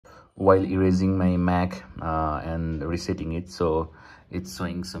while erasing my Mac and resetting it. So it's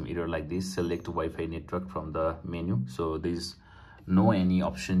showing some error like this: select Wi-Fi network from the menu. So there's no any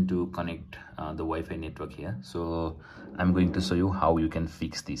option to connect the Wi-Fi network here. So I'm going to show you how you can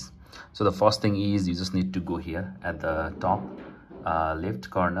fix this. So the first thing is you just need to go here at the top left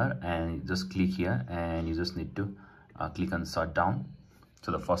corner and just click here, and you just need to click on shutdown.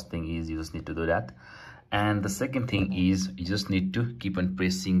 So the first thing is you just need to do that. And the second thing is you just need to keep on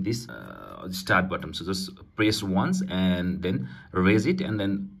pressing this start button. So just press once and then raise it, and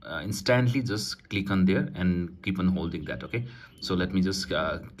then instantly just click on there and keep on holding that. Okay, so let me just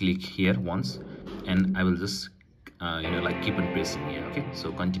click here once, and I will just like keep on pressing here. Okay,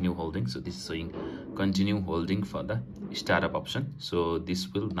 so continue holding. So this is saying continue holding for the startup option. So this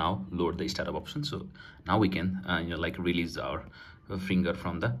will now load the startup option. So now we can like release our finger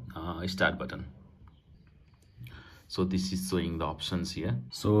from the start button. So this is showing the options here.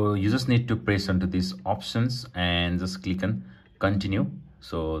 So you just need to press onto these options and just click on continue.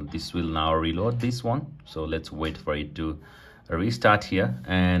 So this will now reload this one. So let's wait for it to restart here,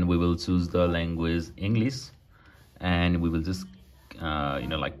 and we will choose the language English, and we will just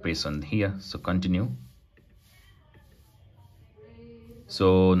like press on here. So continue.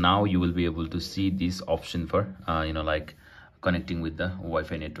 So now you will be able to see this option for like connecting with the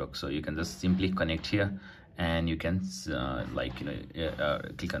Wi-Fi network. So you can just simply connect here, and you can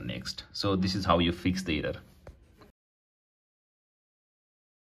click on next. So this is how you fix the error.